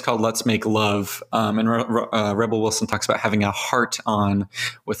campaign is called Let's Make Love. And Rebel Wilson talks about having a heart on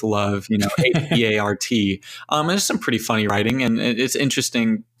with love, you know, HEART. And there's some pretty funny writing, and it's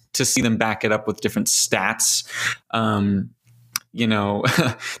interesting to see them back it up with different stats. You know,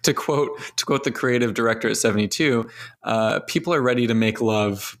 to quote the creative director at 72, people are ready to make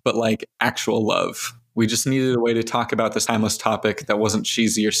love, but like actual love. We just needed a way to talk about this timeless topic that wasn't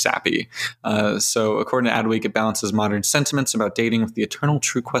cheesy or sappy. So according to Adweek, it balances modern sentiments about dating with the eternal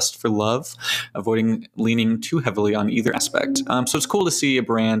true quest for love, avoiding leaning too heavily on either aspect. So it's cool to see a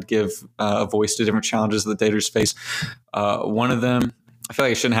brand give a voice to different challenges that daters face. One of them, I feel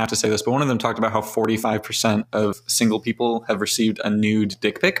like I shouldn't have to say this, but one of them talked about how 45% of single people have received a nude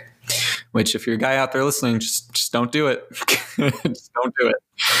dick pic, which if you're a guy out there listening, just don't do it. Just don't do it.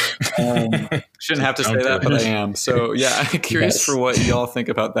 Shouldn't have to say that, but I am. So yeah, I'm curious for what y'all think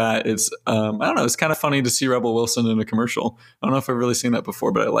about that. It's, I don't know, it's kind of funny to see Rebel Wilson in a commercial. I don't know if I've really seen that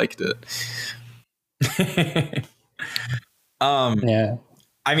before, but I liked it. Yeah.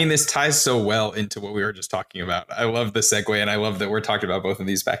 I mean, this ties so well into what we were just talking about. I love the segue, and I love that we're talking about both of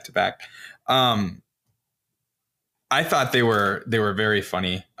these back to back. I thought they were very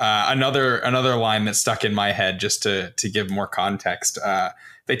funny. Another line that stuck in my head, just to give more context.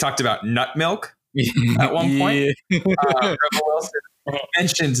 They talked about nut milk at one point. Rebel Wilson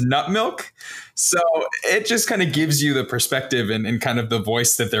mentioned nut milk, so it just kind of gives you the perspective and kind of the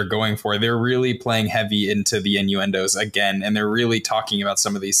voice that they're going for. They're really playing heavy into the innuendos again, and they're really talking about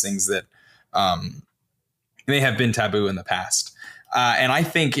some of these things that may have been taboo in the past. And I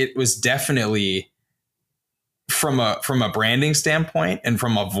think it was definitely, from a branding standpoint and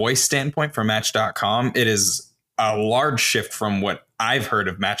from a voice standpoint for Match.com, it is a large shift from what I've heard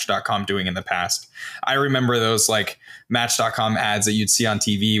of Match.com doing in the past. I remember those like Match.com ads that you'd see on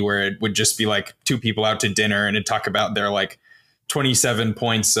TV where it would just be like two people out to dinner and it'd talk about their like 27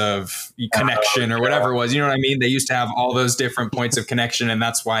 points of connection or whatever it was. You know what I mean? They used to have all those different points of connection, and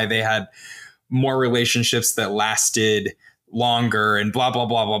that's why they had more relationships that lasted longer and blah, blah,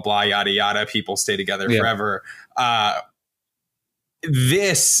 blah, blah, blah, yada, yada. People stay together forever.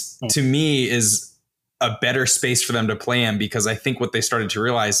 This to me is a better space for them to play in, because I think what they started to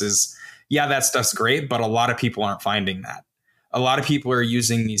realize is, yeah, that stuff's great, but a lot of people aren't finding that. A lot of people are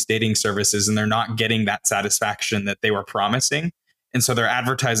using these dating services and they're not getting that satisfaction that they were promising. And so their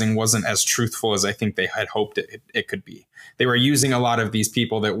advertising wasn't as truthful as I think they had hoped it could be. They were using a lot of these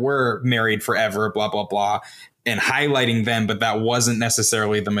people that were married forever, blah, blah, blah, and highlighting them, but that wasn't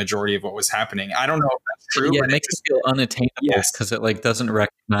necessarily the majority of what was happening. I don't know if that's true. Yeah, it makes it feel unattainable because it like doesn't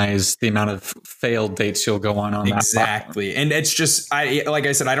recognize the amount of failed dates you'll go on exactly. And it's just, like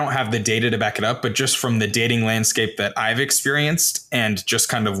I said, I don't have the data to back it up, but just from the dating landscape that I've experienced and just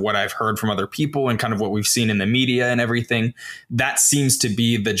kind of what I've heard from other people and kind of what we've seen in the media and everything, that seems to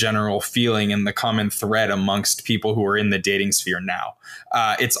be the general feeling and the common thread amongst people who are in the dating sphere now.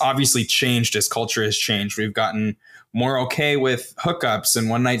 It's obviously changed as culture has changed. We've gotten more okay with hookups and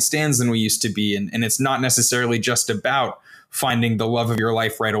one night stands than we used to be. And it's not necessarily just about finding the love of your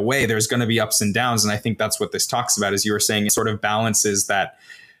life right away. There's going to be ups and downs. And I think that's what this talks about, as you were saying, it sort of balances that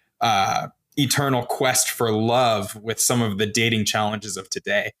eternal quest for love with some of the dating challenges of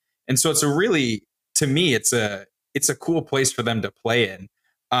today. And so it's a really, to me, it's a cool place for them to play in.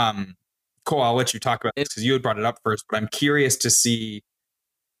 Cole, I'll let you talk about this because you had brought it up first, but I'm curious to see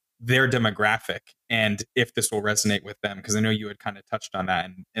their demographic and if this will resonate with them, because I know you had kind of touched on that,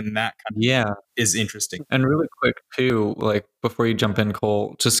 and that kind of is interesting. And really quick too, like before you jump in,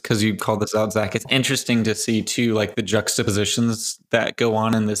 Cole, just because you called this out, Zach, it's interesting to see too, like the juxtapositions that go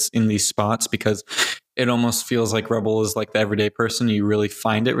on in these spots, because it almost feels like Rebel is like the everyday person. You really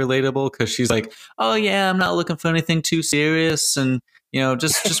find it relatable because she's like, oh yeah, I'm not looking for anything too serious, and you know,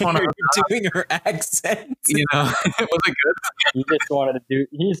 just want to doing her accent. You know, was it good? He just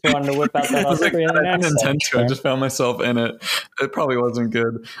wanted to whip out that Australian accent. I didn't intend to. I just found myself in it. It probably wasn't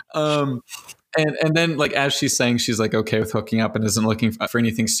good. And then like as she's saying, she's like okay with hooking up and isn't looking for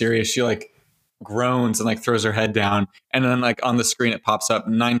anything serious. She like groans and like throws her head down, and then like on the screen it pops up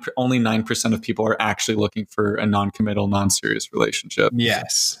only 9% of people are actually looking for a non-committal, non-serious relationship.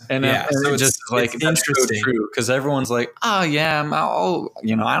 Yes. And so it's just like it's interesting, so true, because everyone's like, oh yeah,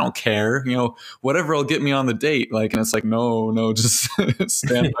 I don't care, whatever will get me on the date, like, and it's like no, just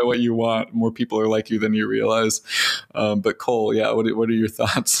stand by what you want. More people are like you than you realize. But Cole, what are your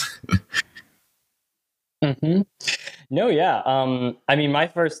thoughts? Mm-hmm. No, yeah. I mean, my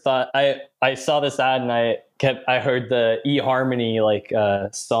first thought, I saw this ad and I heard the eHarmony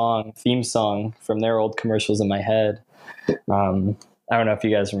theme song from their old commercials in my head. I don't know if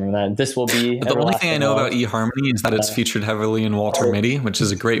you guys remember that. This will be the only thing I know about eHarmony is that it's featured heavily in Walter Mitty, which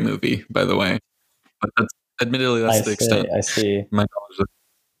is a great movie, by the way. But admittedly, that's the extent. I see. My knowledge.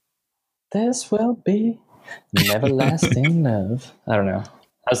 This will be an everlasting love. I don't know.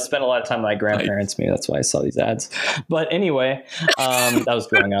 I spent a lot of time with my grandparents. Maybe that's why I saw these ads. But anyway, that was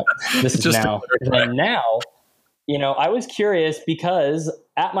growing up. This is now. And now, I was curious because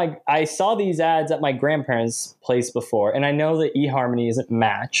I saw these ads at my grandparents' place before, and I know that eHarmony isn't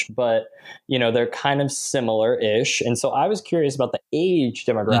Match, but they're kind of similar-ish. And so I was curious about the age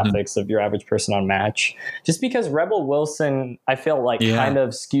demographics of your average person on Match, just because Rebel Wilson, I feel like kind of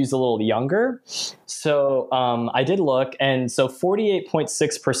skews a little younger. So I did look, and so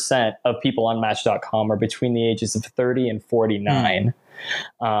 48.6% of people on Match.com are between the ages of 30 and 49.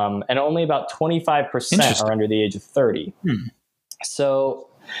 And only about 25% are under the age of 30. So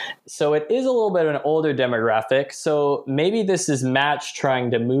So it is a little bit of an older demographic. So maybe this is Match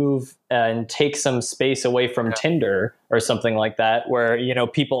trying to move and take some space away from Tinder or something like that, where,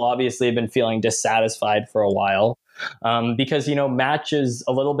 people obviously have been feeling dissatisfied for a while. Because, Match is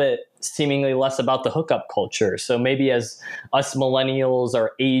a little bit seemingly less about the hookup culture. So maybe as us millennials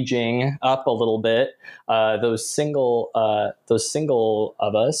are aging up a little bit, those single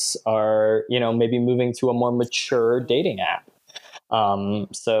of us are, maybe moving to a more mature dating app.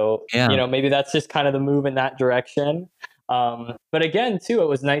 Maybe that's just kind of the move in that direction. But again, too, it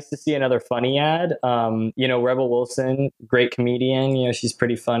was nice to see another funny ad. Rebel Wilson, great comedian. She's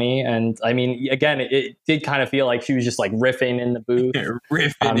pretty funny. And I mean, again, it did kind of feel like she was just like riffing in the booth,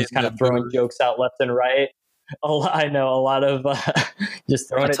 just kind of throwing jokes out left and right. I know a lot of just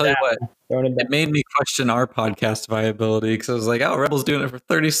throwing it down. It made me question our podcast viability because I was like, "Oh, Rebel's doing it for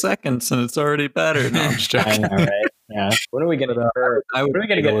 30 seconds and it's already better." No, I'm just joking. I know, right? Yeah. When are we going to get her? When are we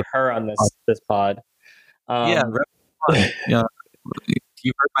going to get her on this pod? Yeah.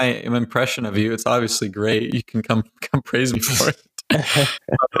 You heard my impression of you. It's obviously great. You can come praise me for it.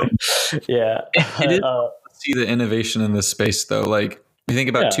 Yeah. It is see the innovation in this space, though. Like, you think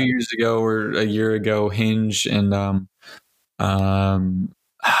about 2 years ago or a year ago, Hinge and I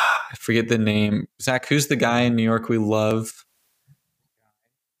forget the name. Zach, who's the guy in New York we love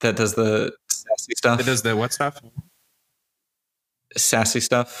that does the sassy stuff? That does the what stuff? Sassy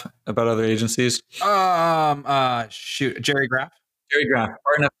stuff about other agencies. Jerry Graff.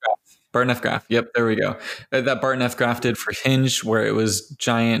 Barton F. Graff. Yep, there we go. That Barton F. Graff did for Hinge, where it was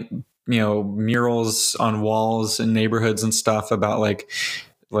giant, murals on walls in neighborhoods and stuff about like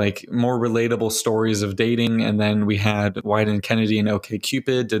more relatable stories of dating. And then we had Wyden Kennedy and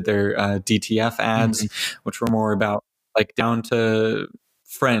OkCupid did their DTF ads, which were more about like down to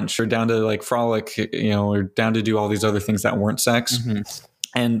French or down to like frolic, or down to do all these other things that weren't sex.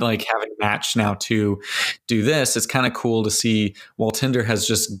 And like having Match now to do this, it's kind of cool to see while Tinder has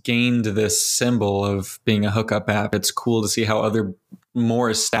just gained this symbol of being a hookup app. It's cool to see how other more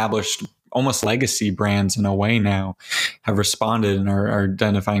established, almost legacy brands in a way now have responded and are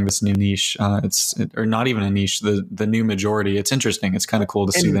identifying this new niche. Or not even a niche, the new majority. It's interesting. It's kind of cool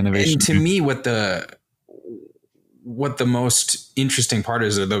to see the innovation. And to me, what the most interesting part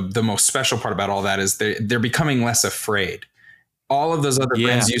is, or the most special part about all that is they're becoming less afraid. All of those other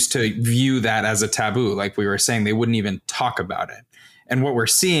brands used to view that as a taboo. Like we were saying, they wouldn't even talk about it. And what we're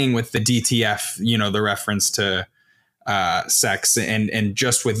seeing with the DTF, the reference to sex and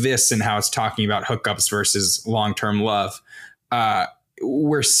just with this and how it's talking about hookups versus long-term love,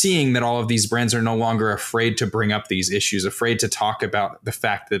 we're seeing that all of these brands are no longer afraid to bring up these issues, afraid to talk about the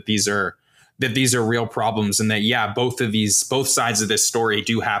fact that these are real problems, and that both sides of this story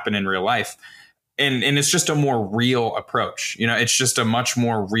do happen in real life. And it's just a more real approach. It's just a much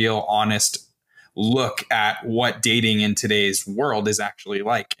more real, honest look at what dating in today's world is actually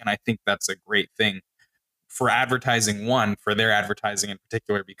like. And I think that's a great thing for advertising, for their advertising in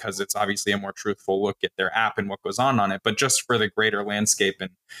particular, because it's obviously a more truthful look at their app and what goes on it. But just for the greater landscape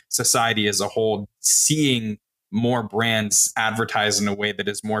and society as a whole, seeing more brands advertise in a way that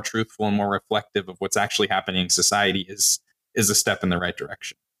is more truthful and more reflective of what's actually happening in society is a step in the right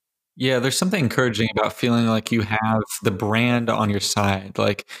direction. Yeah, there's something encouraging about feeling like you have the brand on your side.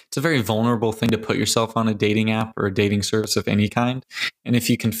 Like, it's a very vulnerable thing to put yourself on a dating app or a dating service of any kind. And if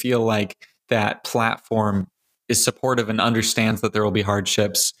you can feel like that platform is supportive and understands that there will be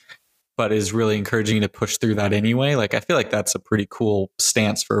hardships, but is really encouraging you to push through that anyway, like, I feel like that's a pretty cool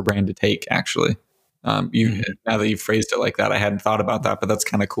stance for a brand to take, actually. Now that you've phrased it like that, I hadn't thought about that, but that's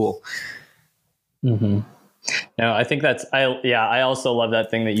kind of cool. No, I think I also love that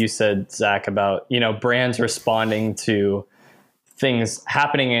thing that you said, Zach, about, brands responding to things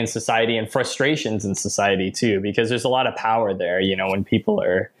happening in society and frustrations in society too, because there's a lot of power there, when people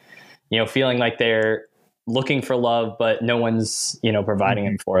are, feeling like they're looking for love, but no one's, providing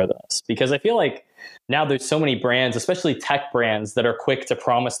them for this. Because I feel like now there's so many brands, especially tech brands, that are quick to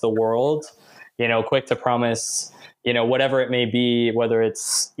promise the world, quick to promise, whatever it may be, whether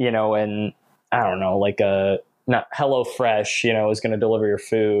it's, and I don't know, like not HelloFresh, is going to deliver your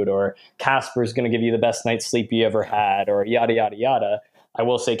food, or Casper is going to give you the best night's sleep you ever had, or yada, yada, yada. I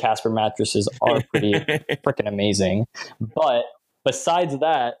will say Casper mattresses are pretty freaking amazing. But besides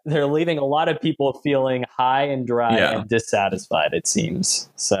that, they're leaving a lot of people feeling high and dry and dissatisfied, it seems.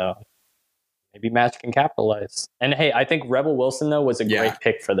 So maybe Match can capitalize. And hey, I think Rebel Wilson, though, was a great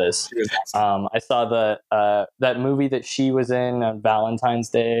pick for this. I saw that movie that she was in on Valentine's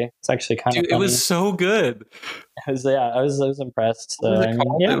Day. It's actually kind of funny. It was so good. I was impressed. So,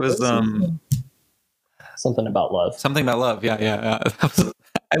 it was something about love. Something about love. Yeah.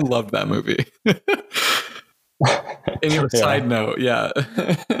 I love that movie. Anyway, side note, yeah,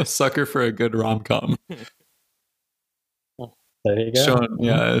 sucker for a good rom-com. There you go.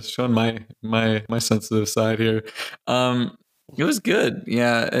 It's showing my sensitive side here. It was good.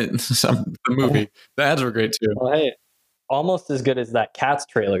 Yeah, the movie. The ads were great too. Well, hey, almost as good as that Cats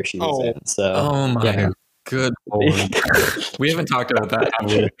trailer she was in. So, oh my good Lord. We haven't talked about that,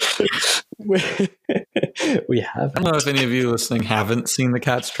 have we? We haven't. I don't know if any of you listening haven't seen the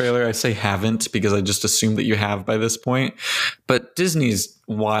Cats trailer. I say haven't because I just assume that you have by this point. But Disney's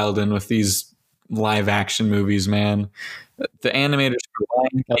wild in with these live action movies, man. The animators for Lion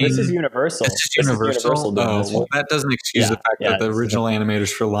King. No, this is Universal. This is Universal. Well, that doesn't excuse the fact that the original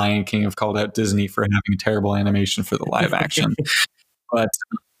animators for Lion King have called out Disney for having terrible animation for the live action. But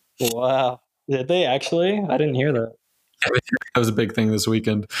wow, did they actually? I didn't hear that. That was a big thing this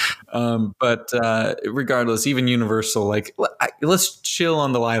weekend. But regardless, even Universal, like, let's chill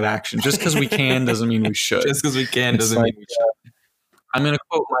on the live action. Just because we can doesn't mean we should. Just because we can doesn't mean we should. I'm going to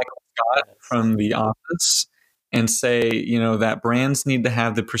quote Michael Scott from The Office and say, that brands need to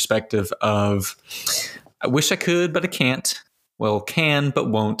have the perspective of, I wish I could, but I can't. Well, can, but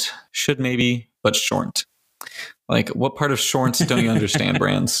won't. Should maybe, but shorn't. Like, what part of shorts don't you understand,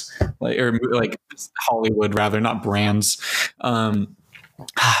 brands? Like Hollywood, rather, not brands. God,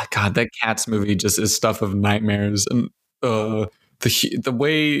 that Cats movie just is stuff of nightmares. And the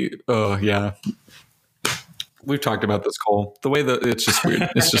way, yeah. We've talked about this, Cole. The way that it's just weird.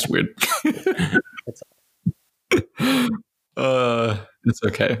 It's just weird. It's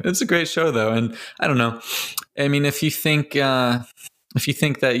okay. It's a great show, though, and I don't know. I mean, if you think that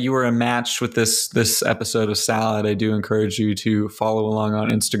you were a match with this episode of Salad, I do encourage you to follow along on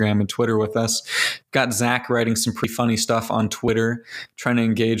Instagram and Twitter with us. Got Zach writing some pretty funny stuff on Twitter, trying to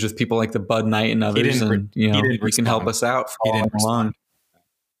engage with people like the Bud Knight and others, and you can help us out. Follow along.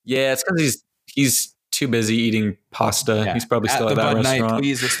 Yeah, it's because he's too busy eating pasta. Yeah. He's probably still at that Bud restaurant. Knight,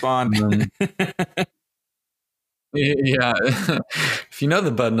 please respond. Yeah, if you know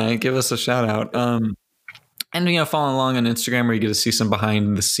the Bud Knight, give us a shout out. And follow along on Instagram where you get to see some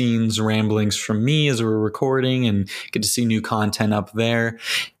behind the scenes ramblings from me as we're recording and get to see new content up there.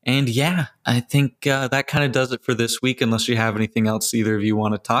 And yeah, I think that kind of does it for this week, unless you have anything else either of you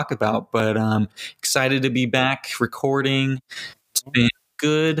want to talk about. But excited to be back recording. It's been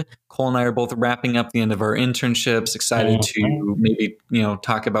good. Cole and I are both wrapping up the end of our internships. Excited to maybe,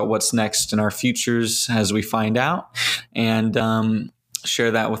 talk about what's next in our futures as we find out, and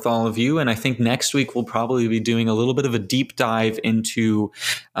share that with all of you. And I think next week we'll probably be doing a little bit of a deep dive into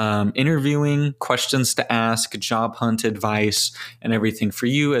interviewing, questions to ask, job hunt advice, and everything for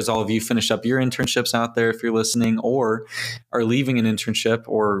you as all of you finish up your internships out there if you're listening, or are leaving an internship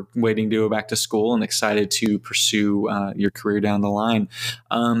or waiting to go back to school and excited to pursue your career down the line.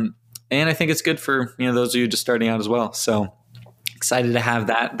 And I think it's good for those of you just starting out as well. So excited to have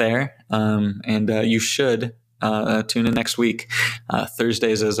that there. And you should tune in next week.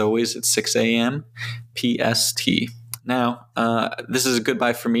 Thursdays, as always, at 6 a.m. PST. Now, this is a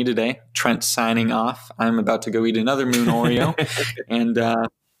goodbye for me today. Trent signing off. I'm about to go eat another Moon Oreo. And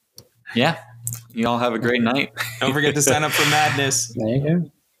yeah, you all have a great night. Don't forget to sign up for Madness. There you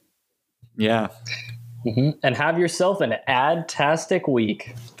go. Yeah. Mm-hmm. And have yourself an ad-tastic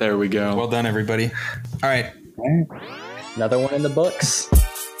week. There we go. Well done, everybody. All right. Another one in the books.